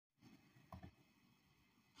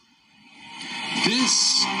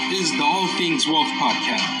This is the All Things Wealth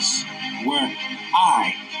Podcast, where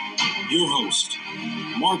I, your host,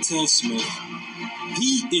 Martez Smith,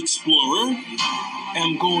 the explorer,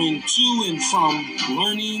 am going to and from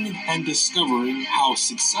learning and discovering how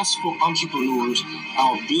successful entrepreneurs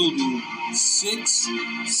are building 6,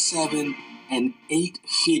 7, and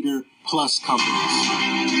 8-figure plus companies.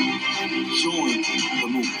 Join the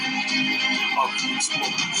movement of the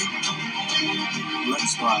explorers.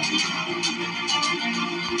 Let's ride.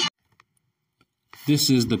 This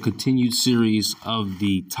is the continued series of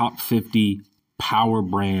the top 50 power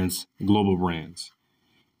brands, global brands.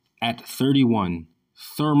 At 31,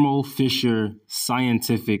 Thermo Fisher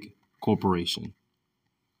Scientific Corporation.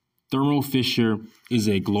 Thermo Fisher is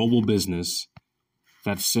a global business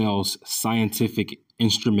that sells scientific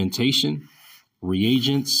instrumentation,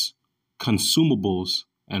 reagents, consumables,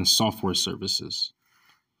 and software services.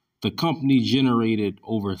 The company generated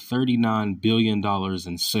over $39 billion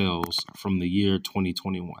in sales from the year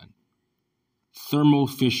 2021. Thermo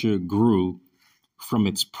Fisher grew from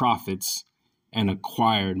its profits and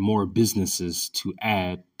acquired more businesses to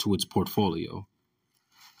add to its portfolio.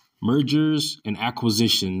 Mergers and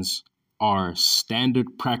acquisitions are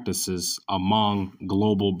standard practices among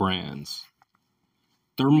global brands.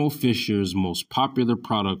 Thermo Fisher's most popular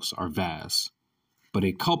products are vast, but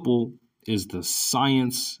a couple is the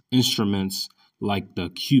science instruments like the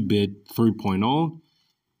Qubit 3.0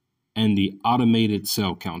 and the automated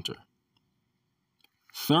cell counter.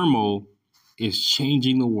 Thermo is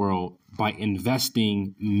changing the world by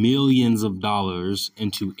investing millions of dollars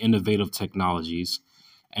into innovative technologies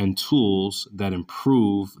and tools that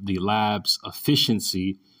improve the lab's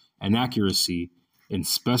efficiency and accuracy in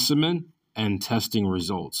specimen and testing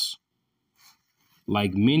results.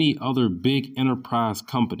 Like many other big enterprise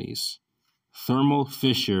companies, Thermo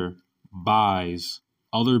Fisher buys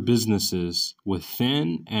other businesses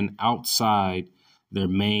within and outside their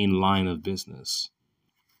main line of business.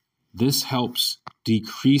 This helps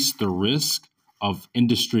decrease the risk of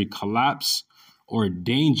industry collapse or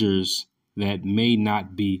dangers that may not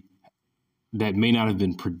have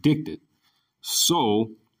been predicted.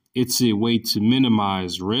 So it's a way to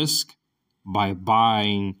minimize risk by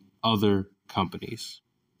buying other companies.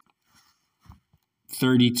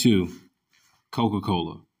 32,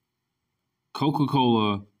 Coca-Cola.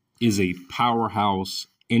 Coca-Cola is a powerhouse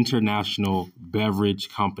international beverage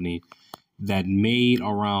company that made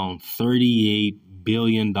around $38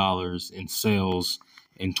 billion in sales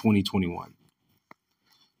in 2021.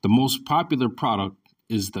 The most popular product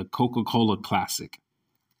is the Coca-Cola Classic.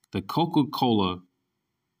 The Coca-Cola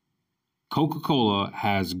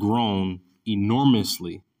has grown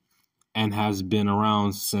enormously and has been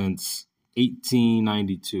around since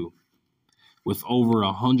 1892, with over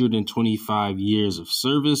 125 years of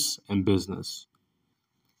service and business.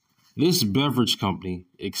 This beverage company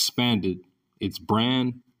expanded its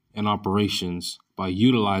brand and operations by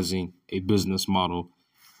utilizing a business model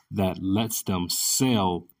that lets them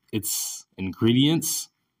sell its ingredients,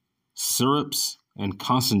 syrups, and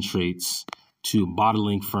concentrates to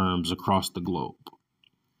bottling firms across the globe.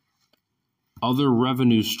 Other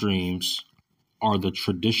revenue streams are the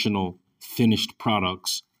traditional finished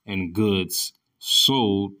products and goods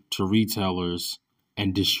sold to retailers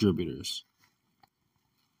and distributors.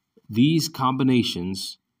 These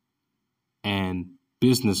combinations and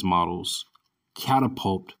business models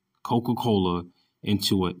catapult Coca-Cola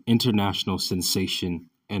into an international sensation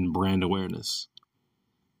and brand awareness.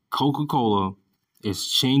 Coca-Cola is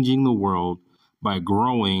changing the world by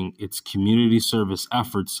growing its community service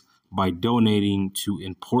efforts by donating to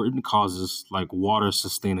important causes like water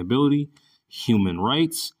sustainability, human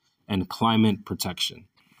rights, and climate protection.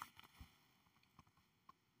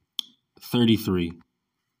 33,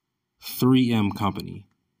 3M Company.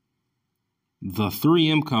 The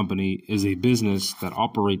 3M Company is a business that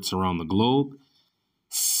operates around the globe,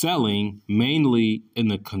 selling mainly in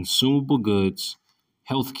the consumable goods,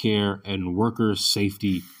 healthcare, and worker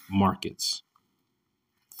safety markets.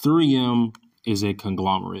 3M is a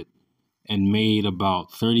conglomerate and made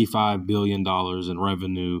about $35 billion in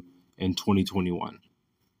revenue in 2021.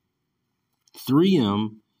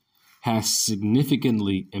 3M has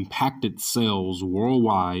significantly impacted sales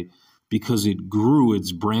worldwide because it grew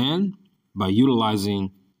its brand by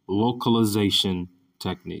utilizing localization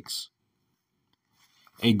techniques.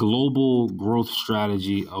 A global growth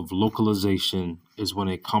strategy of localization is when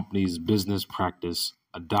a company's business practice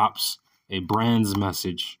adopts a brand's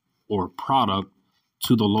message or product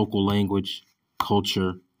to the local language,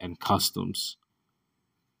 culture, and customs.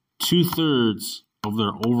 2/3 of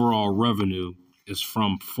their overall revenue is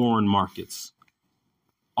from foreign markets.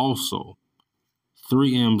 Also,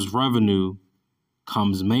 3M's revenue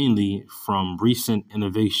comes mainly from recent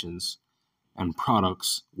innovations and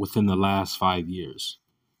products within the last 5 years.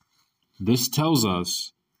 This tells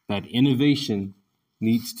us that innovation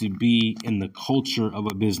needs to be in the culture of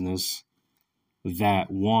a business that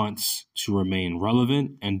wants to remain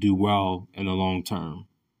relevant and do well in the long term.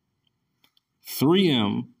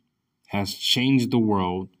 3M has changed the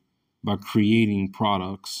world by creating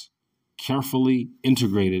products carefully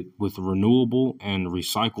integrated with renewable and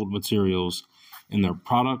recycled materials in their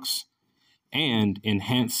products and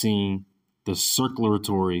enhancing the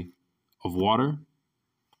circularity of water,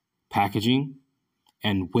 packaging,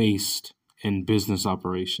 and waste in business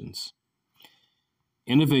operations.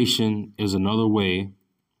 Innovation is another way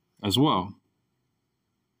as well.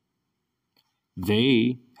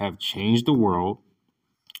 They have changed the world,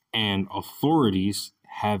 and authorities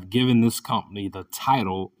have given this company the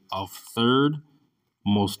title of third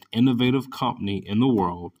most innovative company in the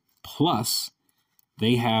world. Plus,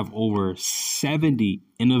 they have over 70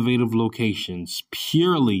 innovative locations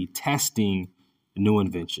purely testing new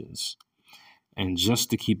inventions. And just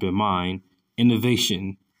to keep in mind,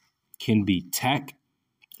 innovation can be tech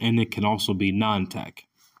and it can also be non-tech,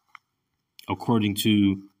 according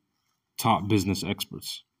to top business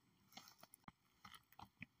experts.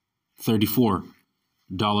 34,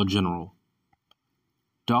 Dollar General.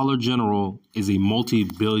 Dollar General is a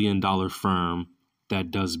multi-billion-dollar firm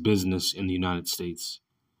that does business in the United States.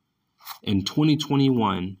 In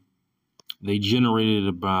 2021, they generated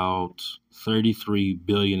about $33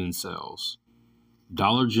 billion in sales.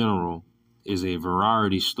 Dollar General is a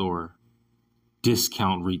variety store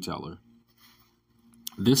discount retailer.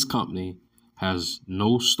 This company has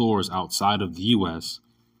no stores outside of the U.S.,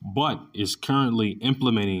 but is currently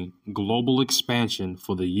implementing global expansion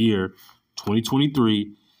for the year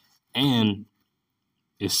 2023 and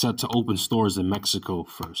is set to open stores in Mexico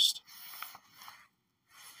first.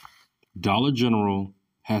 Dollar General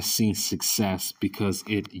has seen success because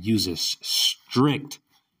it uses strict,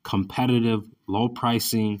 competitive, low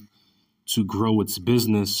pricing to grow its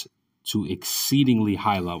business to exceedingly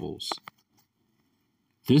high levels.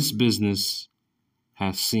 This business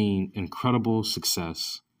has seen incredible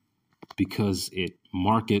success because it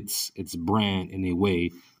markets its brand in a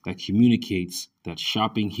way that communicates that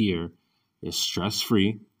shopping here is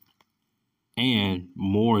stress-free and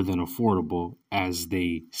more than affordable, as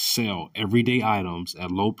they sell everyday items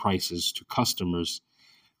at low prices to customers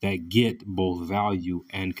that get both value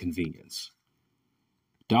and convenience.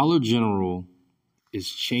 Dollar General is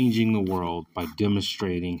changing the world by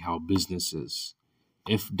demonstrating how businesses,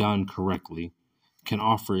 if done correctly, can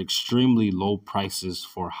offer extremely low prices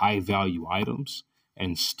for high-value items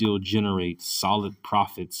and still generate solid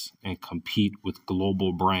profits and compete with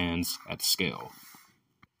global brands at scale.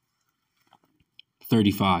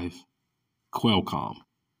 35. Qualcomm.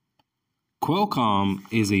 Qualcomm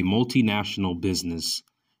is a multinational business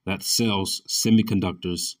that sells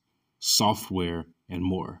semiconductors, software, and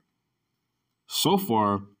more. So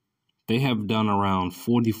far, they have done around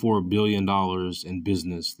 $44 billion in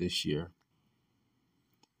business this year.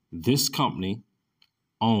 This company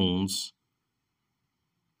owns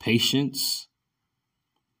Patience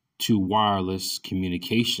to wireless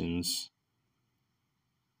communications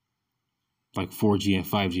like 4G and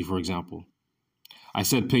 5G, for example. I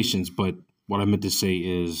said patience, but what I meant to say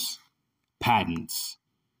is patents.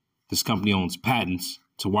 This company owns patents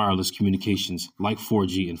to wireless communications like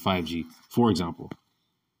 4G and 5G, for example.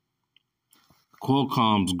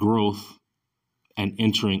 Qualcomm's growth and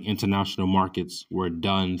entering international markets were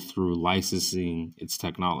done through licensing its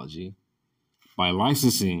technology. By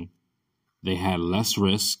licensing, they had less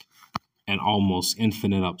risk and almost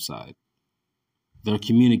infinite upside. Their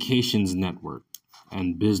communications network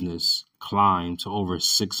and business climbed to over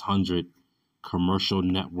 600 commercial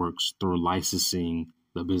networks through licensing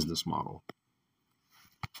the business model.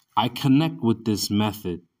 I connect with this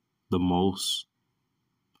method the most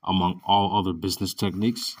among all other business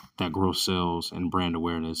techniques that grow sales and brand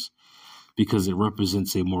awareness because it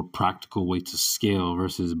represents a more practical way to scale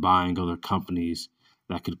versus buying other companies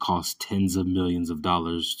that could cost tens of millions of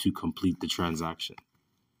dollars to complete the transaction.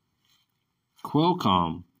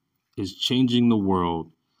 Qualcomm is changing the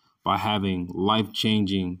world by having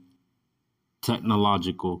life-changing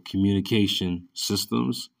technological communication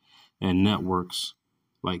systems and networks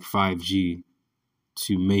like 5G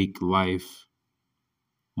to make life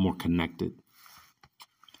more connected.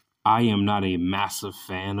 I am not a massive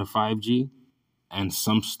fan of 5G, and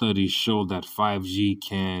some studies show that 5G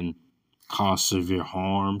can cause severe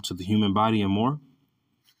harm to the human body and more.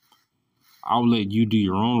 I'll let you do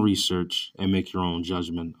your own research and make your own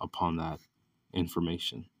judgment upon that.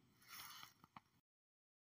 information.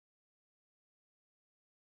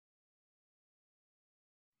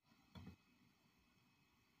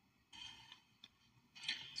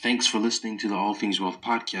 Thanks for listening to the All Things Wealth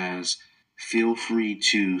podcast. Feel free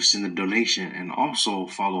to send a donation and also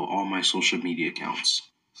follow all my social media accounts.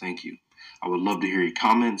 Thank you. I would love to hear your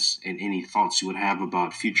comments and any thoughts you would have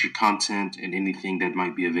about future content and anything that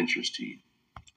might be of interest to you.